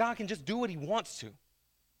Spirit of God can just do what he wants to.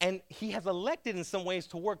 And he has elected in some ways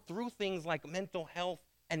to work through things like mental health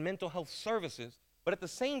and mental health services. But at the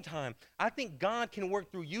same time, I think God can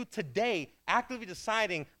work through you today, actively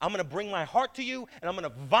deciding, I'm going to bring my heart to you, and I'm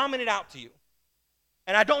going to vomit it out to you.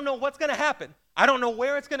 And I don't know what's going to happen. I don't know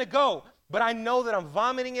where it's going to go, but I know that I'm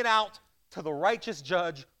vomiting it out to the righteous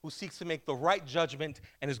judge who seeks to make the right judgment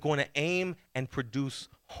and is going to aim and produce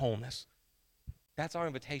wholeness. That's our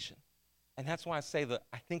invitation. And that's why I say that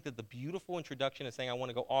I think that the beautiful introduction is saying I want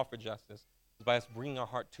to go offer justice is by us bringing our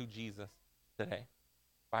heart to Jesus today.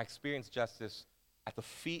 By experience justice at the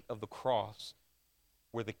feet of the cross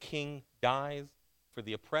where the king dies for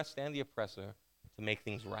the oppressed and the oppressor to make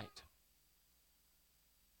things right.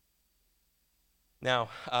 Now,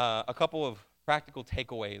 a couple of practical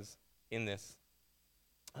takeaways in this.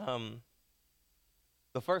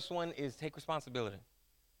 The first one is take responsibility.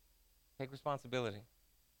 Take responsibility.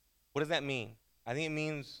 What does that mean? I think it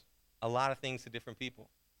means a lot of things to different people.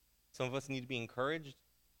 Some of us need to be encouraged.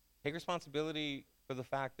 Take responsibility for the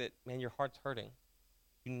fact that, man, your heart's hurting.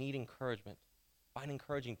 You need encouragement. Find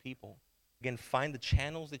encouraging people. Again, find the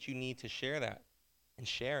channels that you need to share that and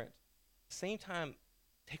share it. At the same time,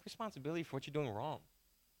 take responsibility for what you're doing wrong.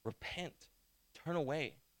 Repent. Turn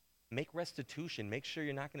away. Make restitution. Make sure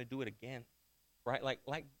you're not going to do it again. Right?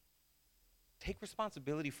 Like, take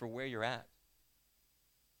responsibility for where you're at.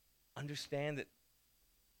 Understand that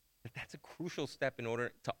that's a crucial step in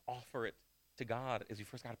order to offer it to God, is you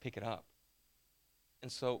first got to pick it up. And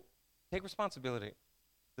so, take responsibility.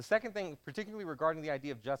 The second thing, particularly regarding the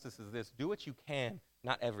idea of justice, is this: do what you can,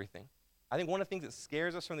 not everything. I think one of the things that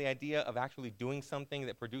scares us from the idea of actually doing something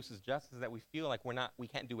that produces justice is that we feel like we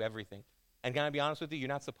can't do everything. And can I be honest with you? You're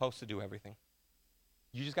not supposed to do everything.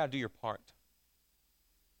 You just got to do your part.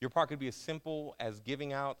 Your part could be as simple as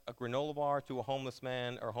giving out a granola bar to a homeless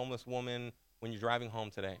man or a homeless woman when you're driving home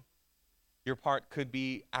today. Your part could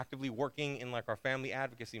be actively working in like our family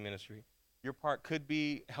advocacy ministry. Your part could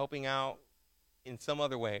be helping out in some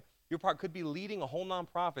other way. Your part could be leading a whole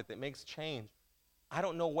nonprofit that makes change. I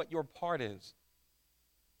don't know what your part is,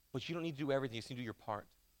 but you don't need to do everything. You just need to do your part.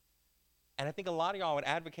 And I think a lot of y'all would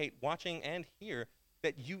advocate, watching and here,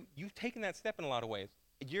 that you've taken that step in a lot of ways.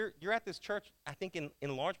 You're at this church, I think,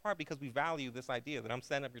 in large part because we value this idea that I'm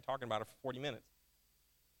standing up here talking about it for 40 minutes.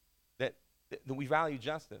 That we value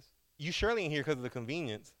justice. You surely ain't here because of the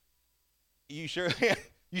convenience. You surely ain't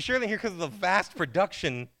here because of the vast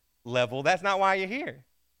production level. That's not why you're here.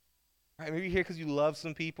 Right? Maybe you're here because you love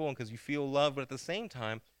some people and because you feel love, but at the same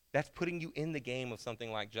time, that's putting you in the game of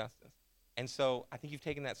something like justice. And so I think you've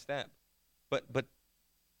taken that step. But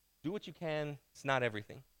do what you can. It's not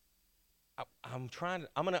everything. I'm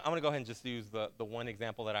gonna go ahead and just use the one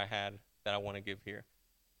example that I had that I want to give here.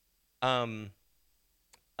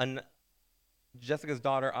 Jessica's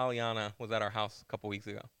daughter Aliana was at our house a couple weeks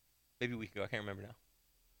ago, maybe a week ago. I can't remember now.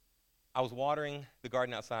 I was watering the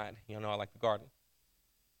garden outside. You know I like the garden.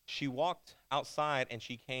 She walked outside and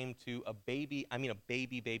she came to a baby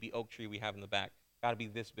oak tree we have in the back. Got to be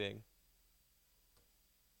this big.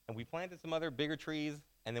 And we planted some other bigger trees,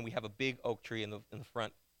 and then we have a big oak tree in the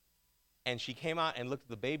front. And she came out and looked at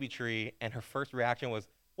the baby tree, and her first reaction was,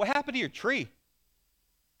 "What happened to your tree?"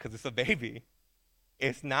 Because it's a baby.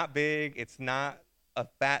 It's not big. It's not a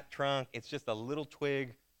fat trunk. It's just a little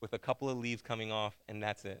twig with a couple of leaves coming off, and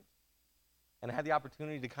that's it. And I had the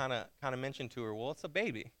opportunity to kind of mention to her, well, it's a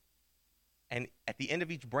baby. And at the end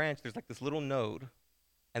of each branch, there's like this little node.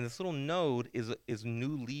 And this little node is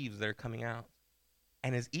new leaves that are coming out.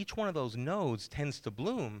 And as each one of those nodes tends to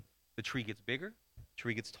bloom, the tree gets bigger, the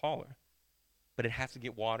tree gets taller. But it has to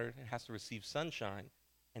get watered, it has to receive sunshine.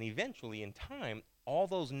 And eventually, in time, all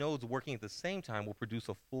those nodes working at the same time will produce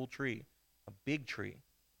a full tree, a big tree.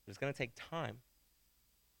 But it's going to take time,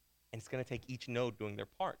 and it's going to take each node doing their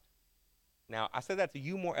part. Now, I said that to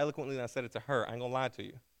you more eloquently than I said it to her. I ain't gonna lie to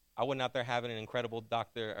you. I wasn't out there having an incredible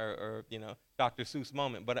Dr. or Dr. Seuss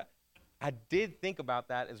moment, but I did think about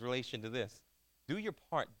that as relation to this. Do your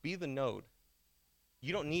part. Be the node.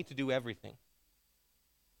 You don't need to do everything.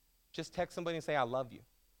 Just text somebody and say, I love you.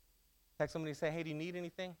 Text somebody and say, hey, do you need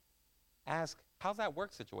anything? Ask, how's that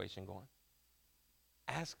work situation going?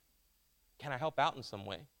 Ask, can I help out in some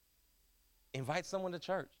way? Invite someone to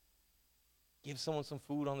church. Give someone some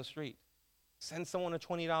food on the street. Send someone a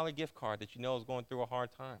 $20 gift card that you know is going through a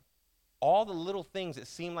hard time. All the little things that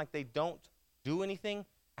seem like they don't do anything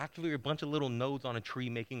actually are a bunch of little nodes on a tree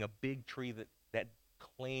making a big tree that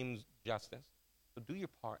claims justice. So do your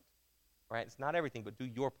part, right? It's not everything, but do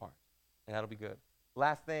your part, and that'll be good.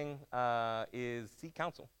 Last thing is seek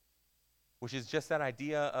counsel, which is just that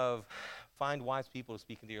idea of find wise people to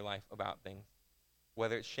speak into your life about things,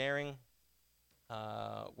 whether it's sharing,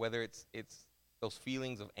 whether it's those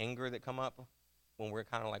feelings of anger that come up when we're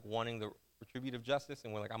kind of like wanting the retributive justice,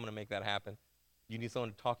 and we're like, I'm going to make that happen. You need someone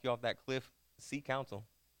to talk you off that cliff, seek counsel.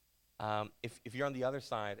 If you're on the other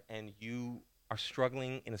side and you are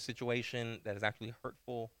struggling in a situation that is actually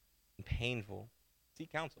hurtful and painful,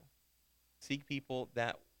 seek counsel. Seek people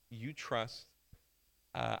that you trust.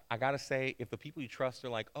 I got to say, if the people you trust are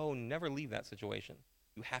like, oh, never leave that situation,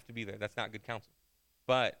 you have to be there. That's not good counsel.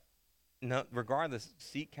 But no, regardless,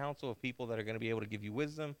 seek counsel of people that are going to be able to give you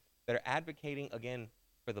wisdom, that are advocating, again,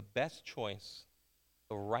 for the best choice,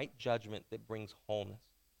 the right judgment that brings wholeness.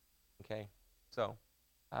 Okay? So,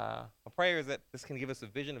 my prayer is that this can give us a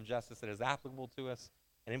vision of justice that is applicable to us,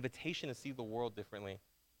 an invitation to see the world differently, an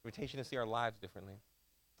invitation to see our lives differently.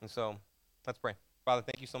 And so, let's pray. Father,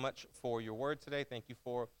 thank you so much for your word today. Thank you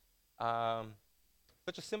for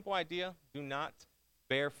such a simple idea. Do not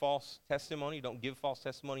bear false testimony. Don't give false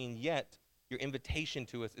testimony. And yet, your invitation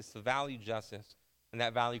to us is to value justice. And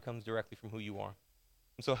that value comes directly from who you are.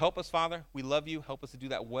 And so help us, Father. We love you. Help us to do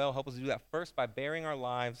that well. Help us to do that first by bearing our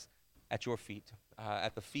lives at your feet,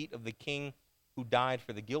 at the feet of the King who died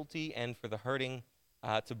for the guilty and for the hurting,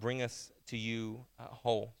 to bring us to you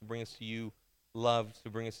whole, to bring us to you loved, to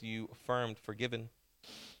bring us to you affirmed, forgiven.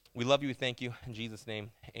 We love you. We thank you. In Jesus'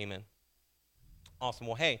 name, amen. Awesome.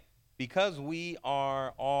 Well, hey, because we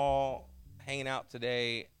are all hanging out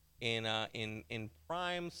today in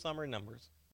prime summer numbers,